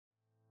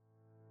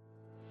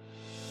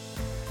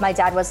my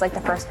dad was like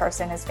the first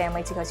person in his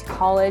family to go to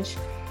college,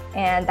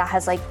 and that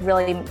has like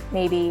really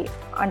maybe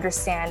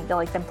understand the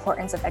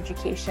importance of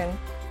education.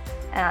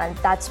 And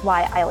that's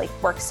why I like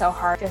work so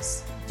hard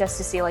just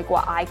to see like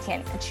what I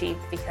can achieve,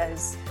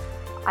 because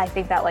I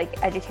think that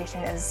like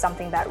education is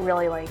something that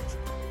really like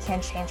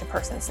can change a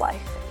person's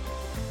life.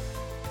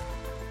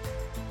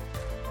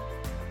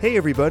 Hey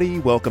everybody,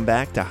 welcome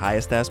back to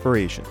Highest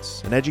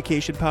Aspirations, an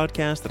education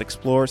podcast that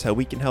explores how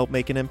we can help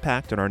make an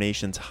impact on our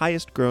nation's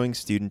highest growing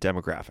student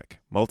demographic,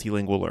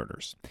 multilingual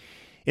learners.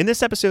 In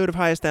this episode of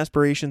Highest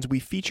Aspirations, we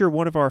feature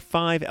one of our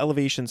 5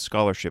 Elevation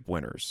Scholarship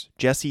winners,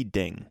 Jessie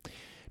Ding.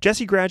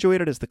 Jessie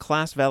graduated as the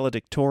class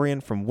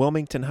valedictorian from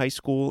Wilmington High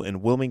School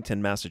in Wilmington,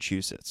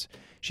 Massachusetts.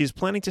 She is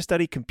planning to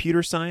study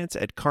computer science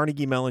at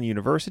Carnegie Mellon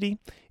University.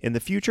 In the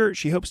future,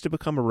 she hopes to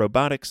become a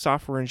robotics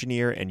software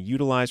engineer and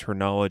utilize her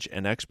knowledge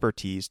and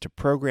expertise to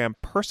program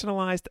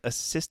personalized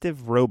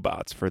assistive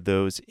robots for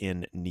those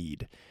in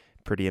need.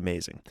 Pretty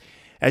amazing.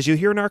 As you'll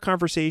hear in our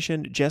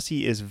conversation,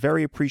 Jessie is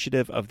very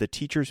appreciative of the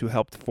teachers who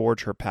helped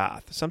forge her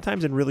path,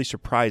 sometimes in really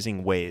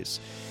surprising ways.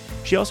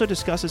 She also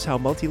discusses how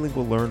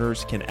multilingual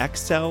learners can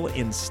excel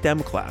in STEM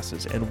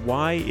classes and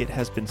why it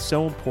has been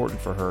so important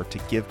for her to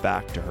give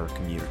back to her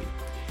community.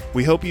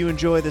 We hope you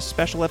enjoy this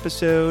special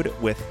episode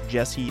with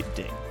Jessie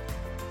Ding.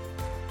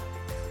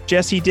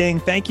 Jessie Ding,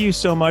 thank you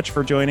so much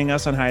for joining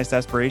us on Highest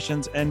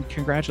Aspirations, and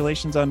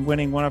congratulations on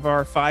winning one of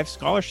our 5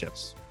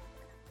 scholarships.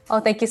 Oh,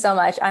 thank you so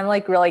much. I'm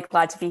like really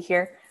glad to be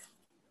here.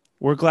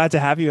 We're glad to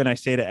have you. And I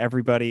say to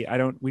everybody,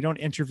 we don't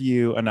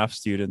interview enough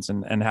students,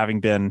 and having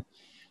been,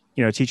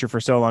 a teacher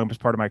for so long as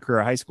part of my career,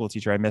 a high school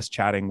teacher, I miss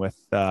chatting with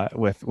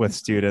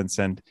students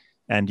and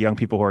young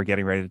people who are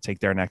getting ready to take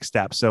their next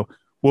step. So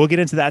we'll get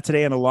into that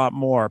today and a lot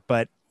more,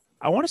 but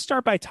I want to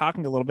start by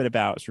talking a little bit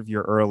about sort of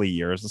your early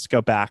years. Let's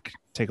go back,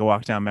 take a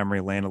walk down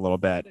memory lane a little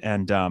bit.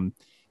 And I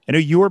know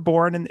you were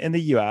born in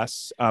the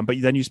US, but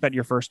then you spent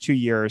your first 2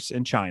 years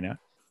in China.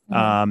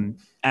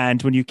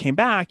 And when you came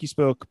back, you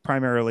spoke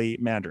primarily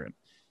Mandarin.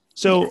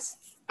 So yes.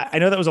 I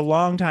know that was a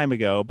long time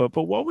ago, but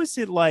what was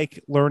it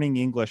like learning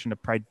English in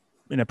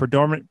a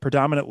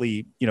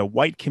predominantly,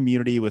 white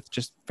community with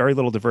just very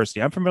little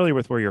diversity? I'm familiar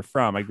with where you're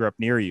from. I grew up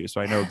near you,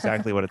 so I know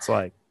exactly what it's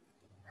like.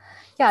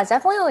 Yeah,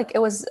 definitely. Like it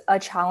was a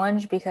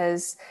challenge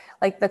because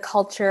like the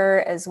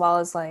culture as well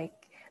as like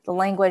the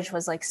language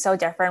was like so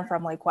different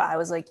from like what I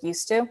was like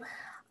used to.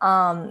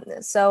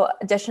 So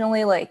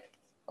additionally, like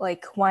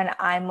when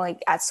I'm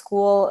like at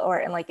school or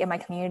in my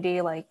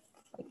community, like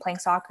playing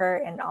soccer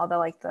and all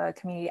the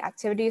community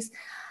activities,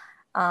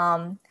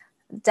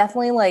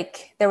 definitely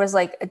like there was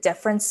like a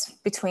difference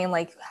between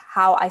like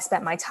how I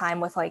spent my time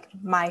with like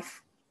my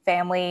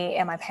family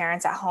and my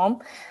parents at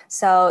home.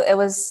 So it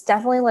was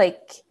definitely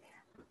like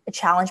a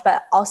challenge,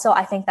 but also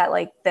I think that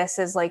like this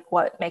is like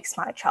what makes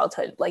my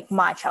childhood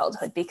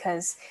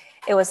because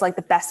it was like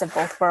the best of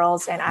both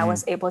worlds, and I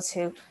was able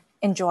to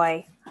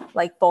enjoy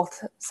like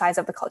both sides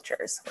of the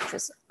cultures, which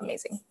is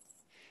amazing.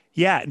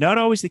 Yeah, not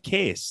always the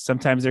case.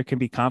 Sometimes there can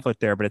be conflict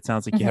there, but it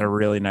sounds like you had a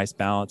really nice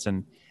balance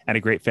and a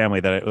great family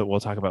that we'll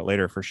talk about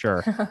later for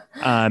sure.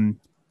 And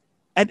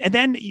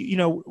then,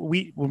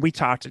 when we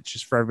talked,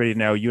 just for everybody to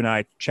know, you and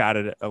I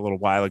chatted a little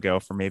while ago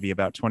for maybe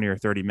about 20 or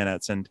 30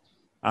 minutes. And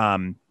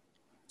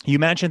you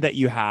mentioned that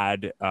you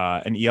had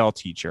an EL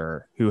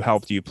teacher who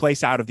helped you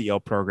place out of the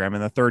EL program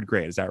in the 3rd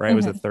grade. Is that right?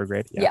 Was it 3rd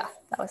grade? Yeah,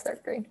 that was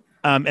 3rd grade.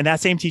 And that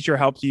same teacher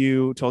told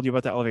you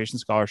about the Elevation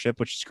Scholarship,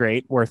 which is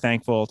great. We're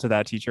thankful to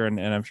that teacher, and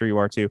I'm sure you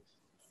are too.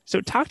 So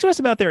talk to us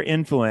about their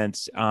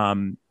influence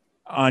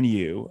on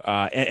you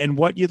and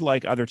what you'd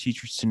like other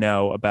teachers to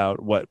know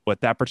about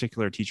what that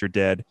particular teacher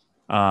did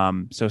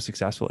so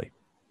successfully.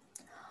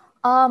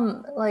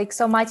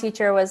 So my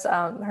teacher was,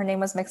 her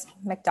name was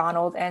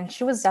McDonald, and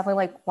she was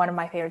definitely like one of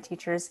my favorite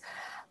teachers.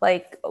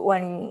 Like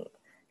when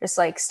just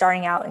like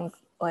starting out and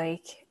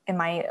like in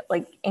my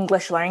like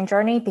English learning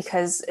journey,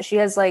 because she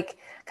has like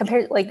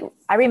compared, like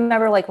I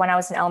remember like when I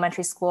was in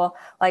elementary school,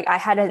 like I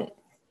had a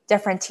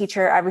different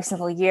teacher every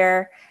single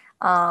year.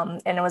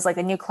 And it was like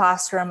a new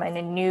classroom and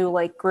a new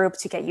like group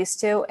to get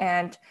used to.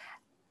 And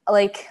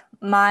like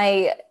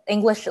my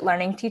English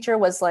learning teacher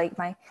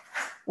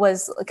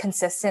was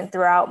consistent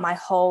throughout my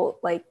whole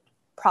like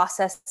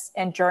process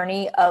and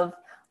journey of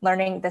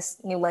learning this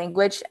new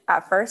language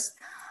at first.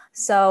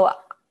 So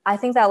I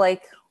think that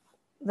like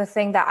the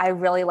thing that I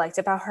really liked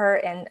about her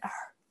and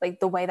like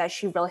the way that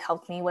she really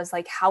helped me was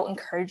like how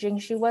encouraging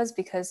she was,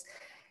 because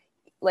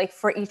like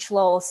for each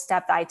little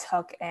step that I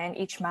took and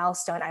each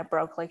milestone I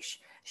broke, like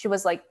she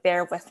was like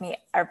there with me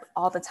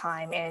all the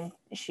time, and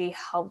she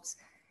helped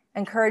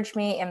encourage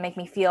me and make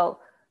me feel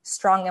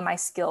strong in my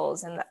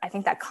skills. And I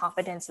think that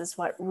confidence is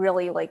what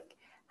really like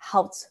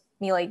helped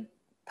me like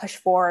push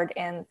forward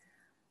and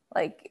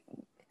like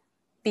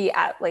be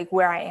at like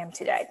where I am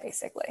today,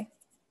 basically.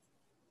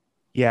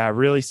 Yeah,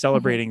 really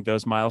celebrating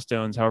those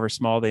milestones, however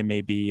small they may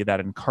be. That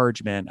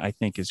encouragement, I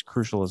think, is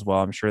crucial as well.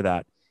 I'm sure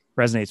that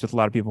resonates with a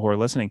lot of people who are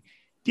listening.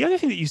 The other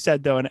thing that you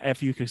said, though, and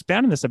if you could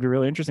expand on this, that'd be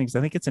really interesting, because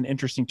I think it's an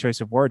interesting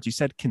choice of words. You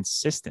said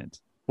consistent.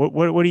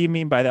 What do you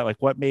mean by that? Like,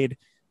 what made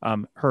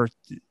her,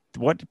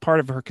 what part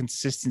of her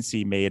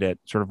consistency made it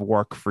sort of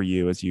work for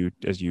you as you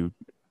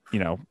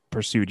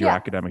pursued your Yeah.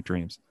 academic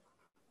dreams?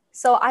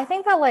 So I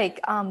think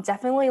that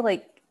definitely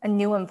like a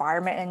new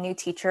environment and a new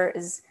teacher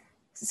is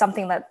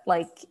something that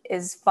like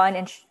is fun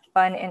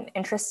and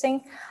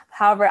interesting.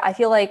 However, I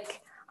feel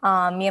like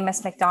me and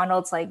Miss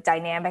McDonald's like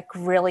dynamic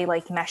really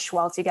like meshed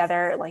well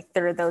together like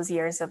through those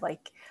years of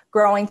like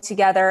growing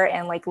together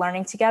and like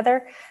learning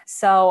together.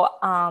 So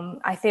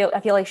I feel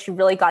like she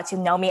really got to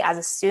know me as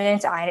a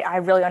student. I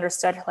really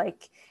understood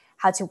like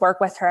how to work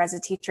with her as a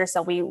teacher.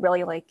 So we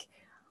really like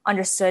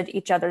understood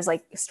each other's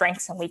like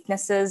strengths and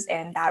weaknesses,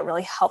 and that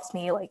really helped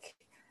me like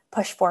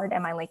push forward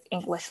in my like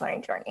English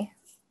learning journey.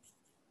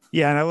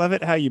 Yeah, and I love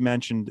it how you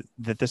mentioned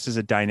that this is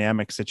a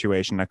dynamic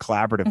situation, a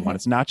collaborative one. Mm-hmm.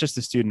 It's not just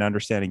the student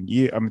understanding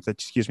you,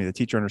 the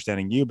teacher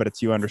understanding you, but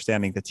it's you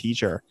understanding the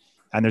teacher.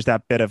 And there's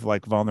that bit of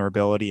like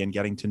vulnerability and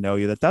getting to know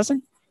you that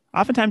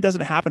oftentimes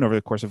doesn't happen over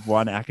the course of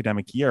one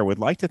academic year. Would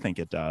like to think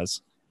it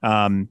does.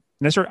 And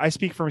I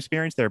speak from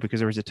experience there because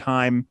there was a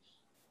time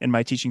in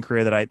my teaching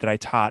career that I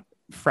taught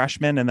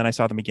freshmen, and then I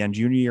saw them again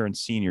junior year and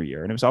senior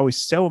year, and it was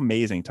always so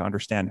amazing to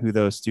understand who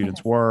those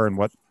students were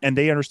and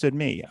they understood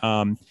me.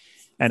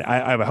 And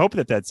I hope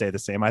that they'd say the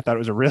same. I thought it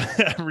was a really,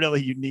 a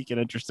really unique and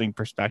interesting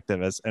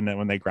perspective. And then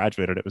when they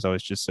graduated, it was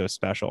always just so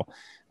special.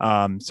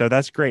 So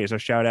that's great. So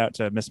shout out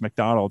to Miss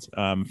McDonald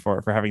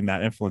for having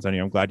that influence on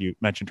you. I'm glad you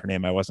mentioned her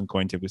name. I wasn't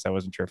going to because I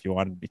wasn't sure if you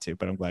wanted me to,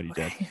 but I'm glad you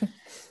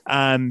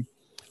did.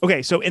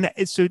 Okay, so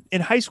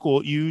in high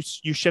school, you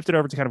shifted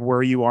over to kind of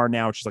where you are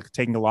now, which is like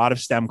taking a lot of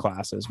STEM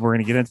classes. We're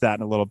going to get into that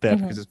in a little bit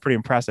because it's pretty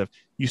impressive.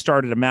 You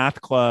started a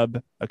math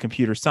club, a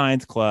computer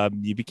science club.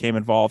 You became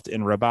involved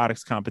in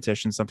robotics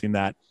competition, something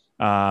that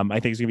I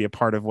think is going to be a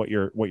part of what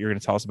you're going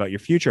to tell us about your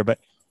future. But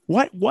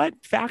what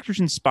factors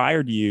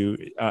inspired your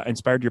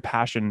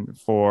passion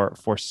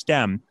for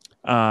STEM?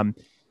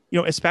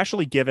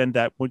 Especially given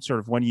that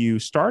when you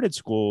started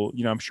school,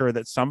 I'm sure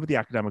that some of the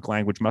academic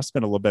language must have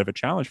been a little bit of a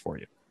challenge for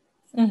you.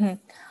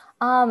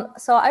 Mm-hmm.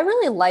 So I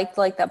really liked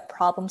like the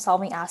problem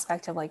solving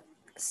aspect of like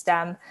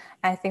STEM.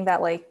 And I think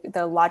that like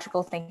the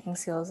logical thinking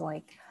skills,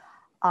 like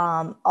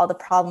all the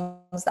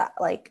problems that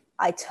like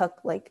I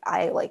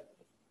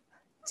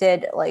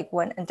did like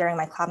when during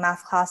my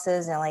math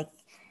classes and like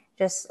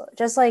just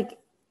like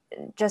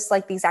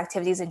these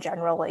activities in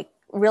general, like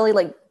really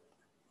like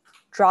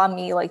draw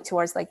me like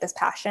towards like this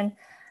passion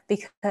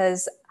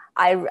because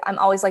I'm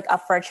always like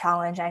up for a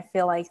challenge. I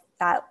feel like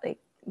that like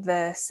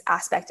this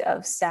aspect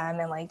of STEM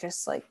and like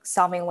just like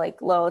solving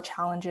like little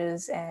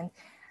challenges and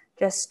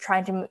just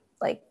trying to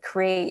like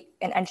create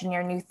and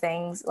engineer new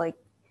things like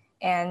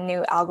and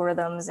new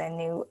algorithms and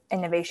new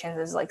innovations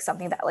is like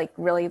something that like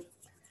really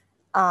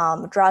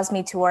draws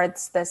me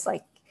towards this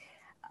like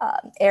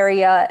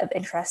area of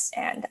interest.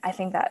 And I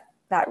think that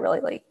that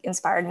really like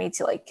inspired me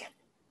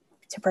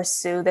to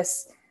pursue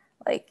this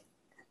like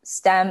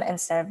STEM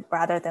instead of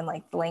rather than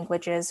like the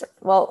languages.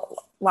 Well,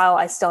 while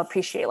I still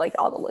appreciate like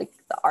all the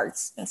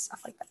arts and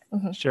stuff like that.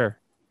 Mm-hmm. Sure.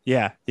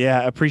 Yeah.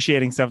 Yeah.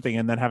 Appreciating something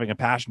and then having a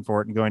passion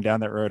for it and going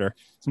down that road are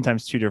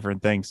sometimes two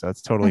different things. So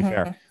it's totally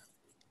fair.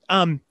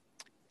 Um,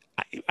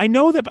 I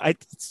know that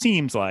it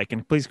seems like,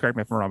 and please correct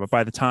me if I'm wrong, but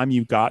by the time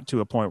you got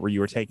to a point where you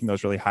were taking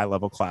those really high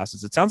level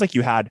classes, it sounds like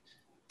you had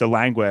the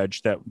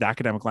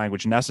academic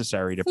language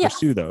necessary to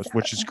pursue those,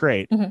 which is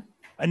great.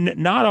 And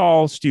not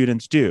all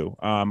students do,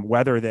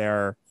 whether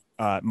they're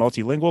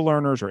multilingual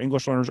learners or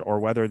English learners, or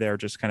whether they're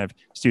just kind of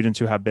students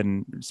who have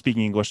been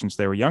speaking English since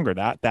they were younger.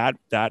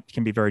 That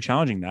can be very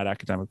challenging, that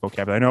academic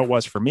vocabulary. I know it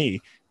was for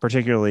me,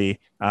 particularly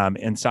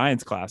in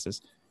science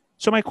classes.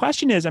 So my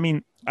question is, I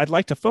mean, I'd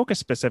like to focus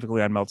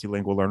specifically on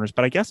multilingual learners,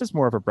 but I guess it's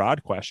more of a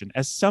broad question.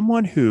 As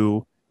someone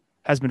who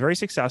has been very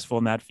successful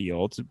in that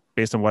field,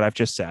 based on what I've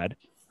just said,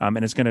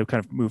 and is going to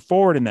kind of move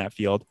forward in that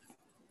field,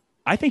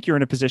 I think you're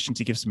in a position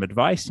to give some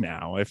advice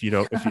now. If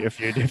you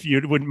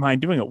wouldn't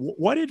mind doing it,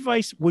 what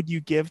advice would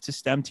you give to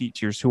STEM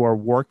teachers who are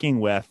working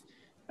with,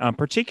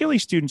 particularly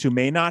students who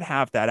may not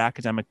have that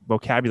academic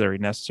vocabulary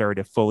necessary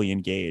to fully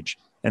engage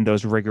in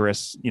those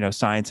rigorous,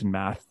 science and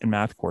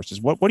math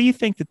courses? What do you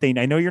think that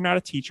I know you're not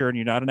a teacher and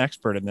you're not an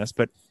expert in this,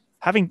 but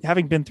having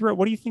been through it,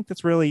 what do you think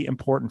that's really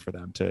important for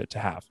them to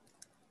have?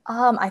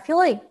 I feel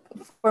like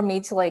for me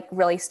to like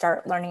really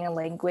start learning a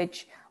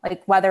language,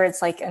 like whether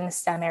it's like in the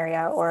STEM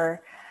area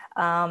or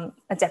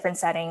a different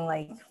setting,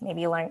 like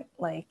maybe learn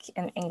like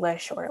in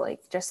English or like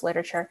just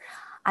literature.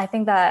 I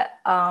think that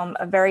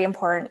a very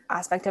important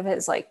aspect of it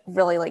is like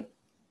really like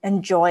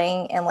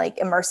enjoying and like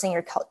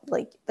immersing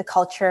like the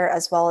culture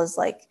as well as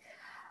like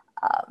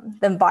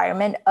the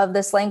environment of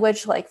this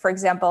language. Like for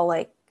example,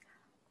 like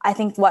I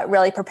think what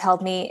really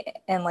propelled me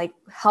and like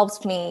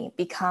helped me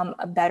become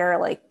a better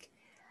like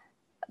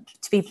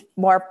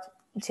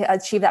to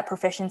achieve that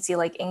proficiency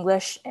like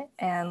English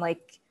and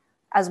like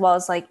as well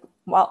as like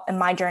well in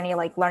my journey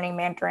like learning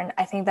Mandarin.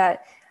 I think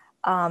that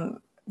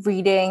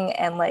reading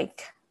and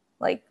like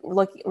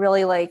look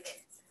really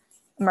like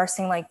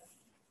immersing like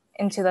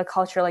into the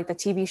culture, like the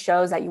TV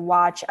shows that you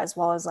watch as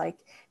well as like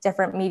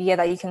different media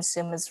that you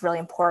consume is really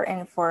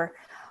important for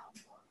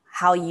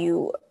how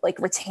you like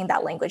retain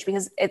that language,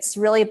 because it's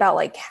really about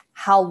like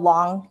how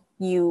long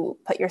you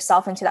put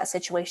yourself into that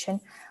situation.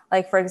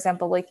 Like, for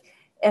example, like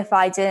if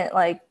I didn't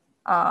like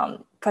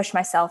push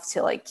myself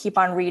to like keep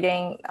on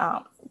reading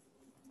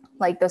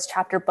like those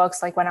chapter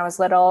books like when I was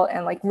little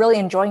and like really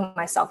enjoying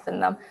myself in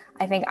them,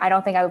 I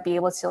don't think I would be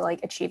able to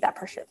like achieve that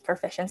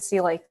proficiency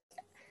like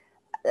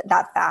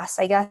that fast,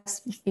 I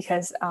guess,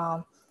 because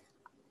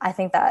I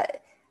think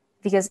that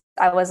because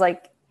I was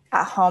like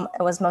at home,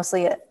 it was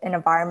mostly an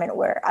environment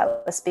where I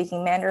was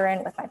speaking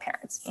Mandarin with my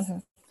parents. Mm-hmm.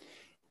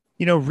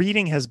 You know,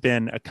 reading has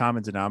been a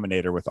common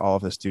denominator with all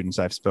of the students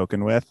I've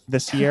spoken with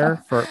this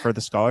year for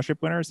the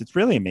scholarship winners. It's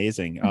really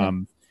amazing.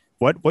 Mm-hmm.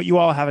 What you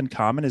all have in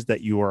common is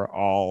that you are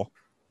all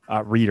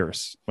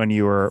readers when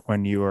you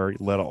were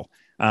little.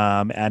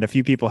 And a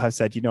few people have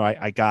said, you know,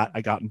 I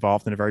got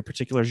involved in a very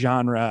particular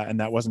genre,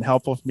 and that wasn't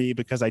helpful for me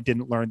because I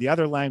didn't learn the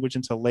other language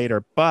until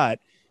later. But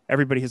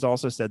everybody has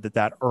also said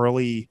that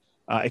early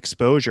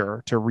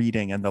exposure to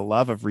reading and the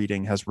love of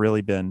reading has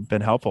really been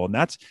helpful. And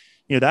that's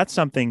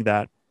something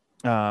that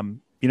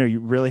you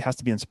really has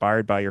to be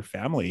inspired by your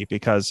family,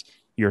 because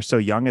you're so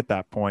young at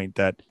that point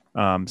that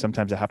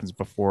sometimes it happens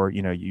before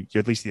you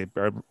at least the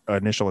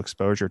initial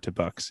exposure to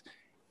books.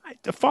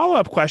 A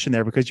follow-up question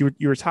there, because you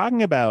were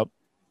talking about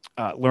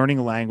learning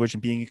a language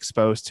and being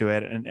exposed to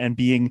it and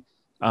being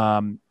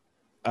having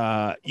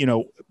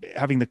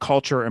the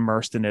culture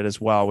immersed in it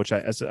as well, which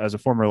as a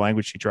former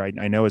language teacher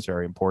I know is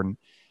very important.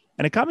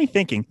 And it got me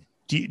thinking,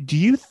 do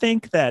you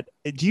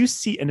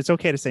see, and it's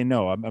okay to say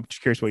no, I'm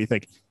just curious what you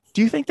think.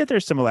 Do you think that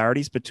there's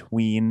similarities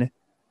between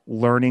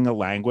learning a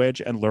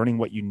language and learning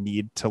what you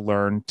need to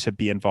learn to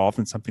be involved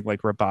in something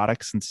like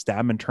robotics and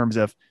STEM, in terms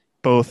of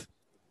both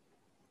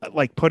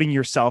like putting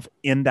yourself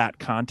in that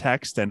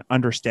context and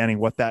understanding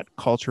what that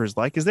culture is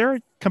like? Is there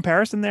a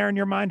comparison there in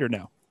your mind, or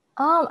no?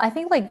 I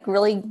think like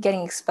really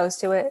getting exposed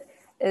to it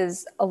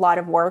is a lot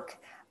of work.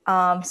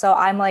 So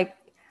I'm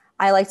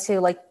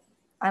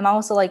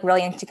also like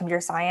really into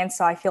computer science.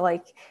 So I feel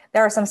like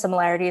there are some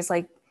similarities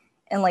like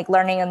in like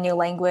learning a new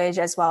language,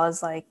 as well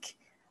as like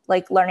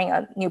learning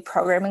a new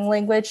programming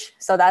language.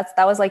 So that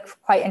was like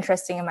quite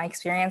interesting in my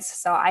experience.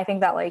 So I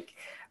think that like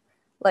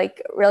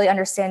really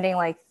understanding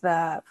like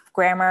the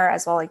grammar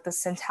as well, like the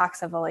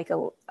syntax of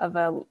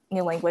a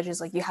new language is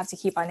like you have to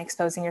keep on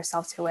exposing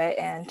yourself to it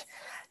and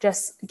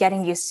just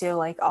getting used to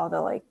like all the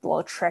like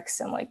little tricks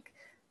and like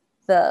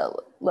the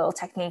little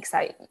techniques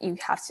that you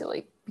have to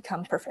like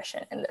become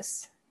proficient in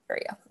this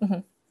area. Mm-hmm.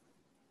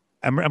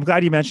 I'm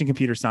glad you mentioned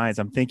computer science.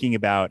 I'm thinking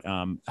about,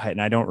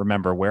 and I don't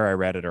remember where I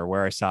read it or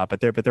where I saw it,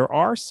 but there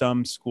are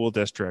some school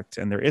districts,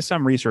 and there is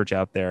some research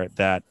out there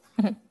that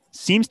mm-hmm.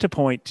 seems to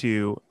point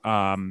to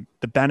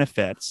the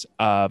benefits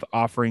of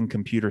offering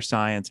computer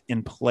science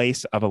in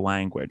place of a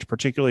language,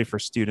 particularly for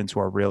students who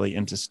are really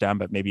into STEM,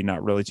 but maybe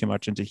not really too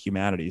much into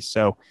humanities.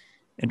 So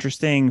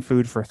interesting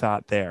food for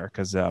thought there,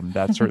 because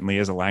that certainly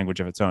is a language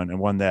of its own, and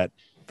one that,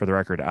 for the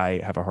record, I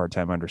have a hard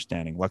time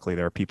understanding. Luckily,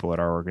 there are people at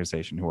our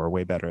organization who are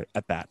way better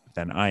at that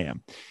than I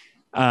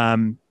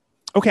am.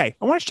 Okay,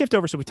 I want to shift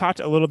over. So we talked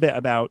a little bit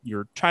about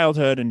your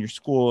childhood and your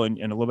school and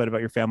a little bit about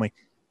your family.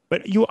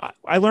 But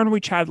I learned when we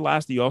chatted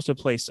last that you also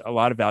place a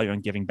lot of value on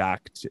giving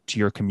back to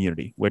your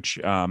community, which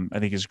I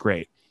think is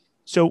great.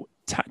 So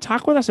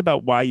talk with us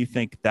about why you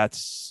think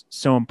that's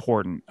so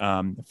important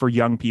for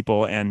young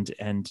people and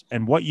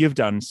what you've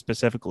done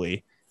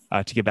specifically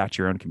to give back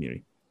to your own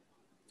community.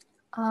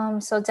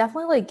 So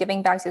definitely like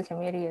giving back to the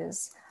community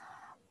is,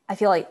 I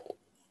feel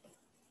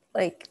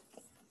like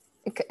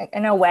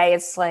in a way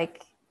it's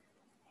like,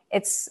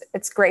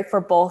 it's great for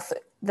both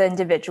the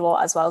individual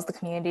as well as the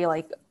community.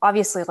 Like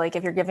obviously, like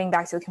if you're giving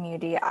back to the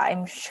community,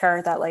 I'm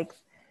sure that like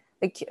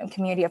the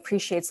community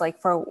appreciates like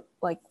for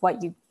like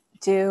what you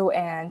do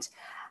and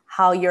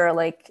how you're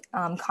like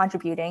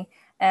contributing.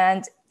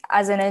 And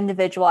as an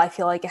individual, I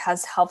feel like it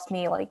has helped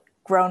me like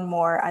grown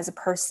more as a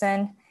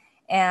person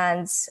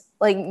and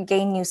like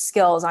gain new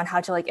skills on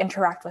how to like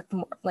interact with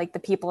more, like the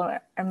people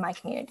in my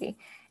community.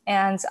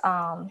 And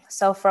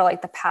so for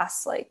like the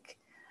past like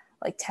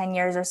 10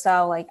 years or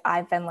so, like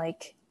I've been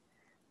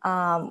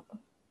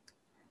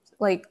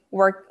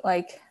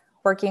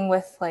working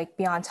with like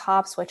Beyond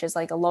Tops, which is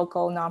like a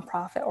local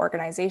nonprofit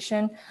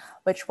organization,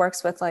 which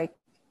works with like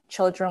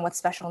children with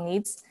special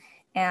needs.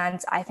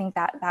 And I think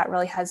that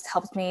really has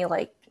helped me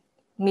like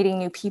meeting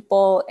new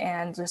people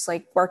and just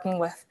like working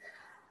with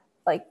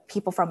like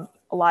people from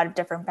a lot of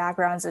different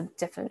backgrounds and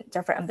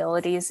different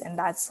abilities. And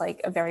that's like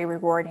a very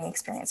rewarding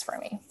experience for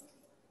me.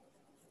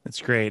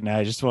 That's great. And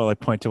I just want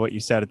to point to what you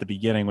said at the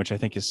beginning, which I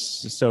think is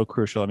so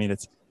crucial. I mean,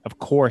 of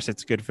course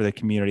it's good for the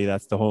community.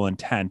 That's the whole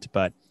intent.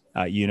 But,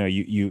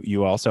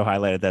 you also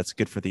highlighted that's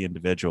good for the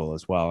individual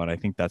as well. And I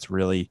think that's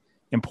really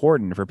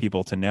important for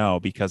people to know,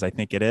 because I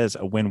think it is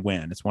a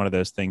win-win. It's one of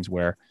those things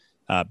where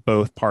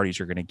both parties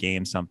are going to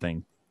gain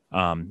something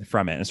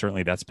from it. And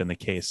certainly that's been the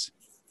case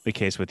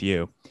with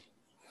you.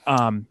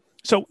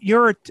 So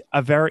you're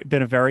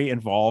been a very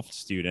involved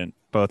student,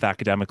 both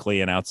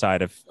academically and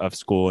outside of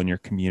school in your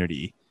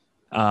community.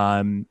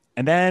 And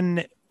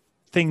then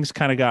things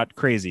kind of got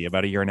crazy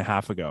about a year and a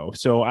half ago.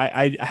 So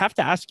I have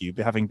to ask you,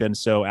 having been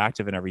so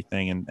active in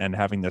everything and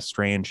having this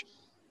strange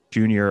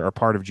junior or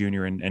part of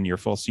junior and your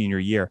full senior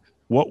year,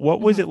 what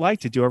was Mhm. it like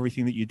to do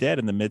everything that you did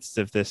in the midst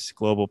of this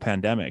global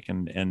pandemic?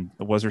 And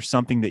was there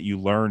something that you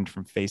learned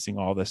from facing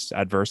all this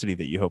adversity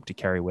that you hope to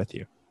carry with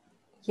you?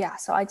 Yeah,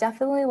 so I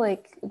definitely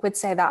like would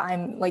say that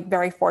I'm like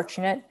very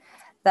fortunate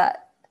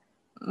that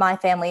my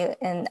family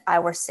and I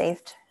were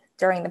safe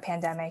during the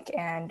pandemic,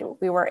 and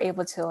we were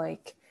able to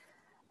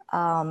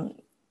um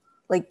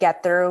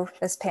get through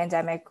this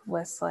pandemic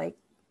with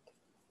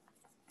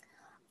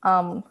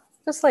um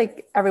just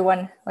like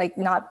everyone like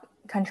not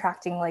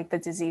contracting like the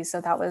disease.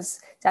 So that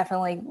was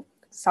definitely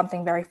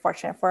something very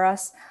fortunate for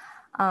us.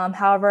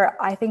 However,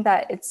 I think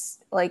that it's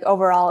like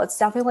overall it's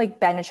definitely like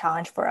been a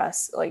challenge for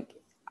us. Like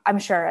I'm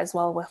sure as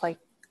well with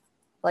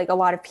like a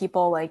lot of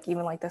people, like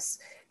even like this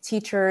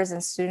teachers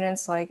and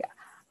students. Like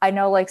I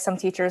know like some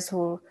teachers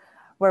who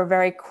were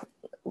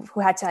who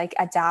had to like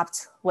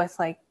adapt with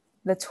like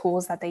the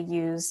tools that they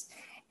used,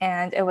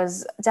 and it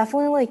was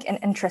definitely like an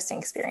interesting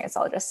experience,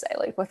 I'll just say,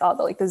 like with all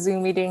the like the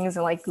Zoom meetings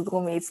and like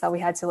Google Meets that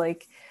we had to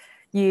like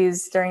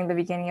use during the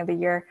beginning of the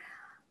year.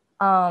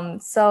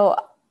 So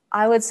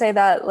I would say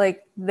that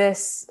like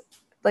this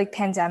like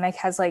pandemic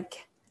has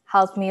like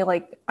helped me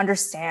like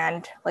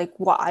understand like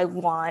what I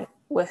want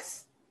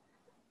with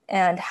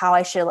and how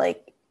I should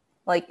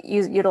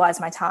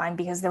utilize my time,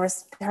 because there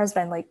has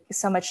been like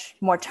so much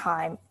more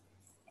time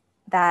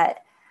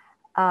that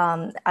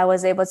I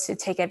was able to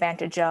take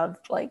advantage of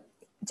like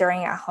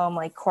during at home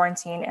like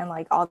quarantine, and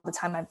like all the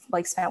time I've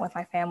like spent with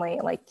my family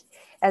like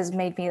has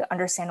made me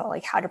understand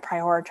like how to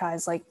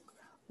prioritize like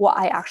what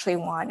I actually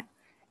want,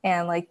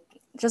 and like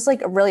just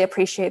like really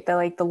appreciate the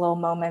little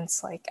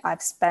moments like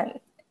I've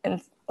spent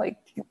in like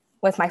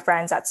with my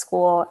friends at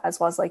school as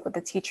well as like with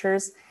the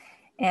teachers,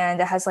 and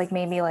it has like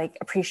made me like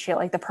appreciate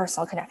like the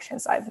personal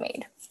connections I've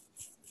made.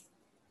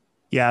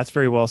 Yeah, that's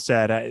very well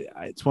said.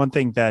 It's one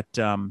thing that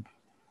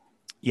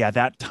yeah,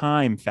 that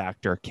time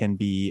factor can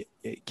be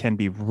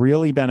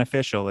really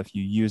beneficial if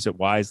you use it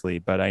wisely.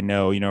 But I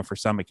know, for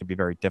some it can be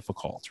very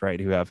difficult, right?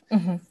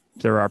 Mm-hmm.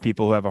 There are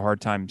people who have a hard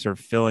time sort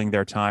of filling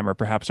their time, or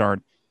perhaps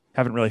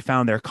haven't really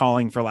found their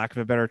calling, for lack of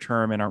a better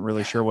term, and aren't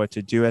really sure what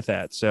to do with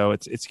it. So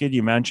it's good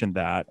you mentioned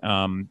that.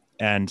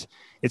 And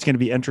it's going to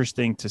be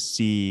interesting to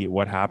see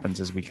what happens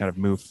as we kind of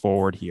move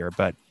forward here.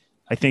 But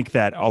I think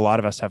that a lot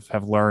of us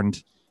have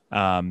learned,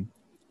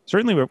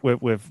 certainly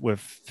we've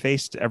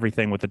faced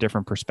everything with a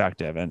different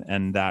perspective,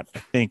 and that I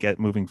think at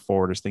moving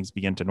forward as things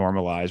begin to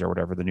normalize, or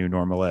whatever the new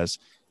normal is,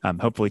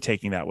 hopefully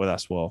taking that with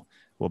us will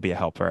be a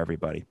help for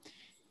everybody.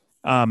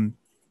 Um,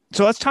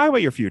 so let's talk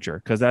about your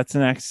future, because that's the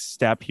next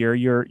step here.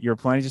 You're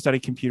planning to study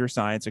computer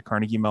science at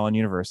Carnegie Mellon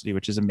University,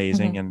 which is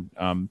amazing, Mm-hmm. and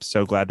I'm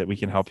so glad that we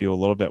can help you a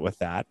little bit with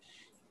that.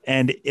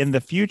 And in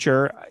the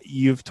future,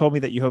 you've told me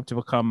that you hope to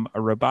become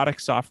a robotic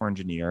software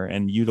engineer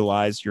and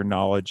utilize your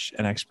knowledge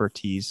and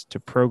expertise to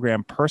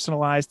program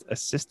personalized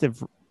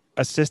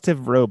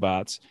assistive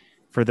robots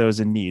for those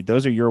in need.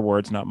 Those are your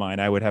words, not mine.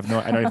 I don't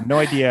have no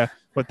idea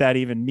what that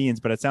even means,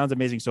 but it sounds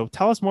amazing. So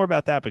tell us more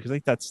about that, because I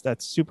think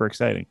that's super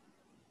exciting.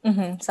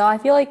 Mm-hmm. So I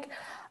feel like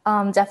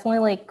definitely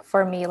like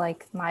for me,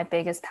 like my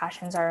biggest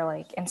passions are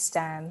like in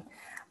STEM,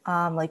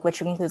 like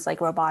which includes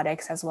like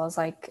robotics as well as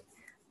like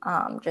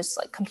just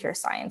like computer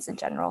science in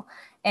general.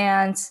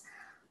 And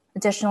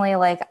additionally,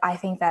 like I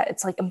think that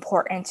it's like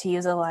important to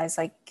utilize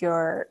like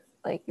your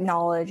like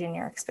knowledge and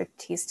your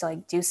expertise to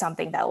like do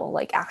something that will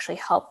like actually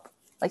help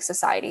like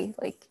society.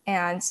 Like,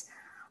 and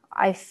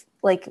I've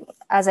like,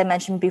 as I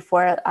mentioned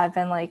before, I've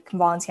been like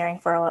volunteering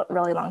for a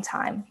really long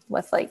time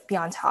with like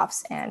Beyond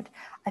Tops, and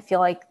I feel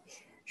like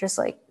just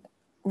like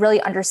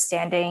really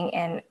understanding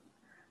and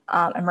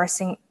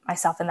immersing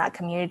myself in that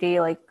community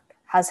like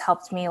has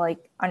helped me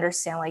like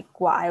understand like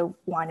what I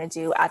want to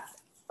do at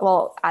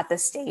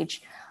this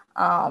stage.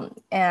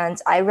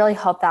 And I really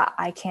hope that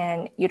I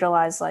can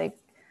utilize like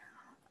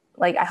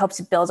I hope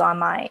to build on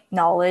my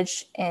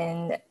knowledge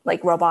in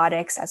like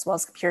robotics as well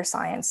as computer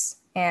science,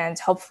 and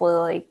hopefully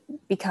like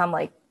become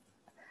like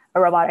a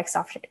robotic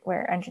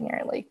software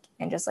engineer, like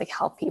and just like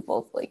help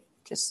people like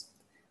just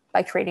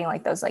by creating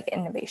like those like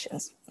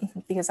innovations.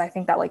 Because I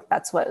think that like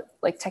that's what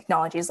like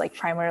technology is like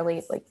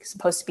primarily like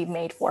supposed to be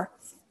made for.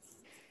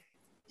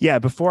 Yeah,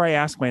 before I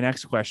ask my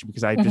next question,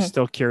 because I'm just Mm-hmm.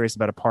 still curious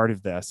about a part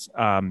of this,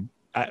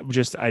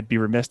 I'd be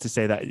remiss to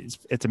say that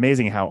it's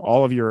amazing how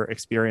all of your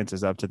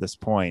experiences up to this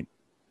point,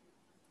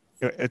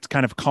 it's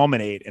kind of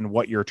culminate in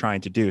what you're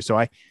trying to do. So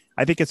I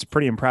think it's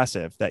pretty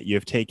impressive that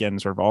you've taken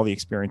sort of all the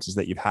experiences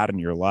that you've had in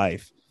your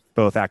life,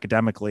 both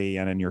academically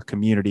and in your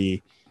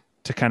community,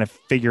 to kind of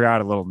figure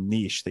out a little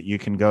niche that you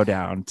can go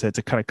down to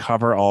kind of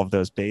cover all of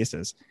those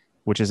bases,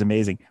 which is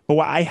amazing. But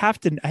I have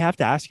to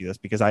ask you this,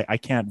 because I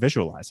can't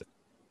visualize it.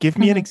 Give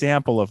me an Mm-hmm.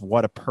 example of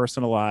what a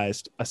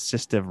personalized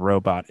assistive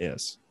robot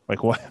is.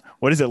 Like what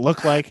does it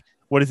look like?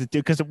 What does it do?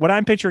 Because what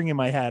I'm picturing in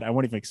my head, I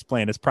won't even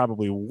explain. It's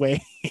probably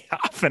way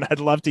off, and I'd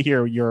love to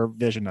hear your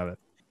vision of it.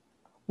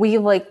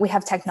 we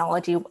have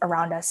technology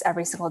around us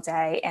every single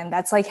day, and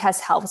that's like has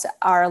helped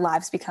our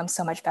lives become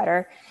so much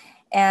better.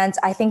 And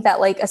I think that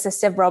like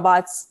assistive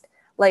robots,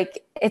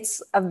 like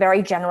it's a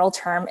very general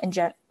term and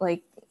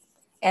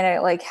and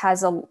it like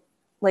has a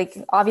like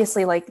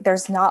obviously like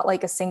there's not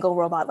like a single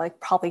robot like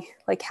probably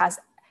like has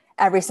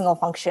every single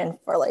function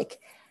for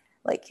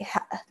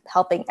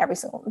helping every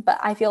single, but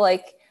I feel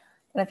like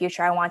in the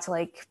future I want to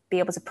like be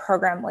able to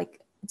program like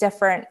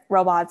different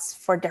robots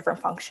for different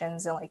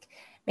functions, and like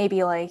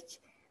maybe like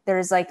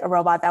there's like a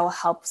robot that will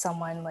help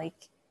someone like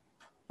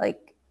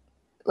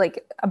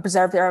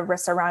observe their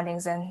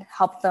surroundings and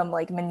help them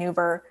like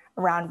maneuver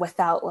around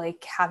without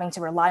like having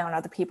to rely on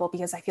other people,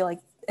 because I feel like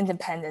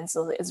independence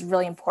is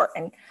really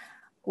important,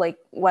 like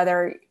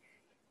whether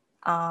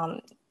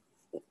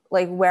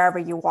like wherever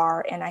you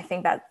are. And I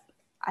think that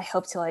I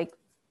hope to like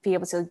be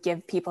able to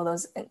give people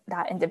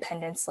that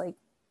independence, like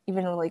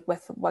even like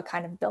with what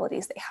kind of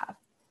abilities they have.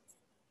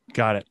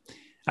 Got it.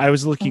 I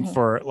was looking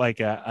for like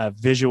a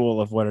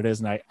visual of what it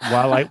is. And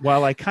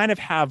while I kind of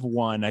have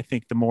one, I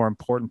think the more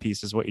important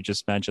piece is what you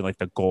just mentioned, like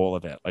the goal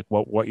of it, like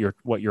what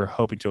you're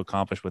hoping to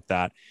accomplish with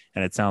that.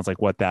 And it sounds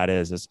like what that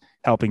is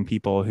helping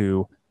people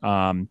who,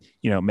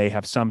 may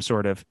have some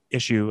sort of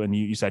issue. And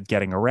you said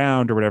getting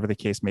around or whatever the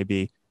case may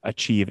be,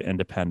 achieve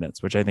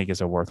independence, which I think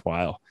is a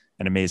worthwhile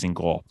and amazing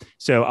goal.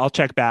 So I'll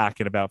check back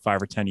in about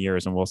 5 or 10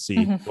 years and we'll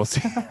see, let's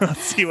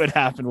see what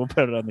happened. We'll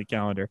put it on the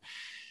calendar.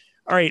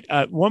 All right.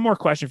 One more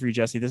question for you,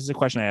 Jesse. This is a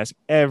question I ask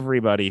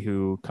everybody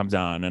who comes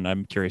on, and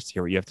I'm curious to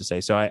hear what you have to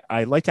say. So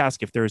I like to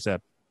ask if there's a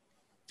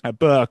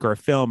book or a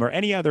film or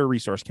any other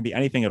resource, can be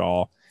anything at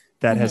all,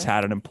 that has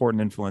had an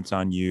important influence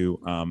on you,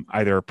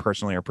 either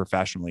personally or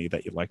professionally,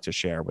 that you'd like to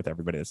share with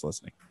everybody that's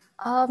listening.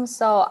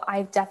 So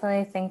I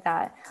definitely think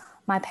that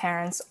my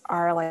parents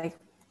are like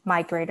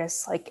my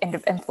greatest like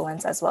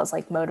influence, as well as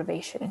like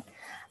motivation,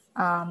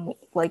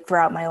 like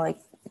throughout my like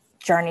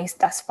journeys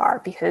thus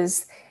far,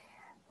 because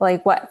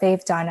like what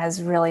they've done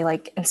has really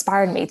like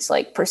inspired me to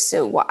like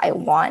pursue what I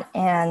want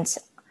and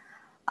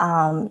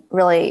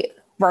really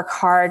work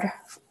hard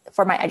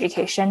for my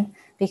education,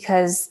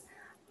 because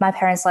my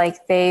parents,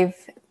 like they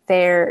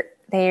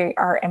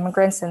are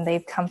immigrants and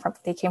they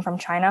came from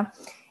China.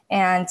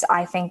 And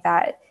I think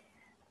that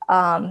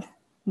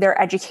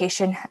their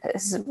education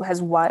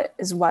is what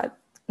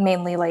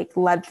mainly like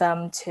led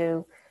them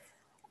to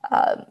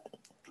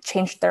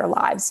change their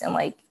lives and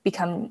like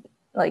become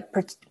like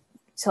to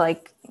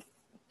like,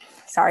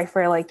 sorry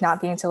for like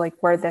not being to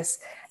like word this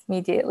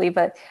immediately,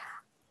 but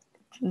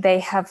they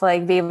have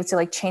like be able to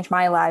like change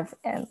my life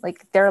and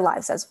like their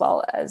lives as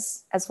well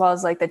as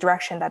like the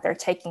direction that they're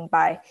taking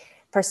by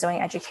pursuing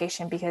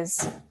education.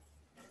 Because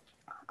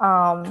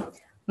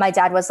my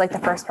dad was like the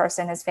first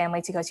person in his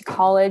family to go to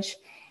college,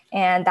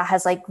 and that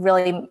has like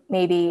really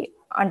maybe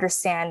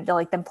understand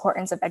the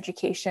importance of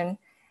education.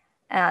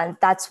 And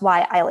that's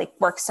why I like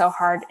work so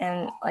hard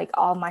in like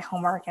all my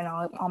homework and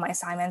all my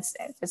assignments.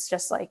 It's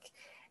just like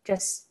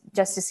just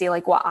to see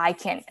like what I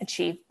can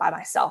achieve by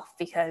myself,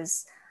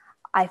 because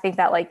I think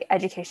that like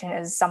education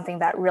is something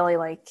that really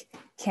like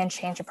can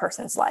change a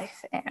person's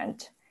life,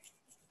 and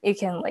you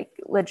can like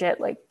legit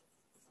like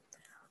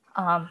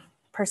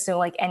pursue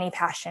like any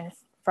passion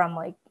from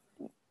like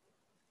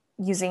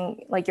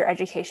using like your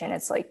education.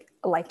 It's like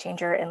a life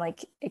changer, and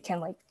like it can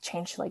like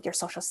change like your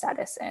social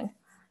status and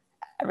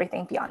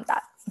everything beyond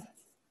that.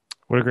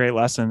 What a great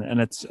lesson. And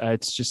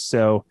it's just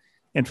so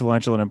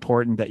influential and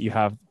important that you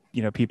have,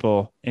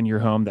 people in your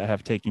home that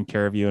have taken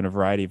care of you in a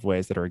variety of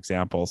ways that are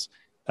examples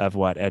of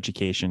what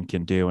education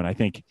can do. And I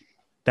think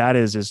that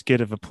is as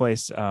good of a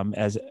place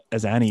as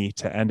any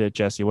to end it,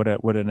 Jesse. What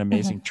an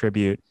amazing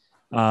tribute.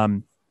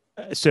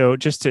 So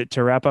just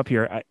to wrap up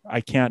here,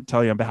 I can't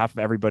tell you on behalf of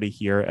everybody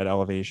here at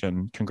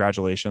Elevation,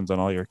 congratulations on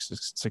all your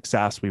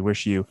success. We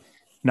wish you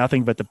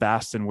nothing but the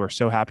best. And we're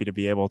so happy to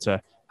be able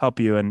to help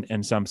you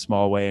in some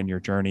small way in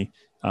your journey.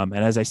 And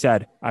as I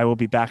said, I will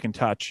be back in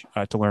touch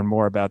to learn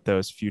more about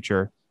those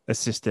future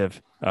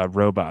assistive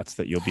robots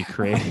that you'll be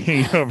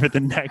creating over the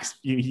next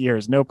few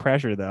years. No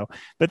pressure though.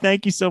 But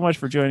thank you so much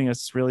for joining us.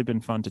 It's really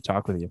been fun to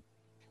talk with you.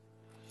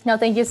 No,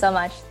 thank you so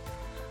much.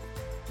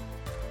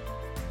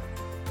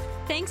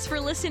 Thanks for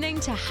listening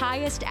to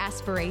Highest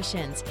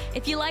Aspirations.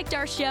 If you liked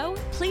our show,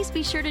 please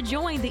be sure to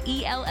join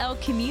the ELL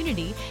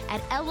community at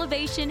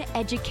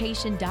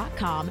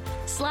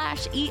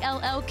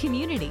elevationeducation.com/ELL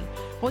community,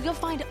 where you'll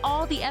find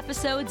all the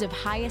episodes of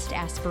Highest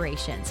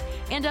Aspirations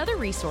and other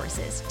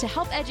resources to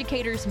help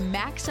educators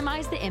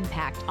maximize the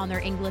impact on their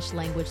English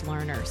language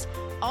learners.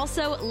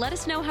 Also, let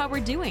us know how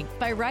we're doing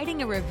by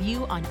writing a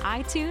review on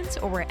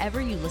iTunes or wherever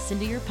you listen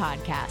to your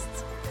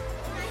podcasts.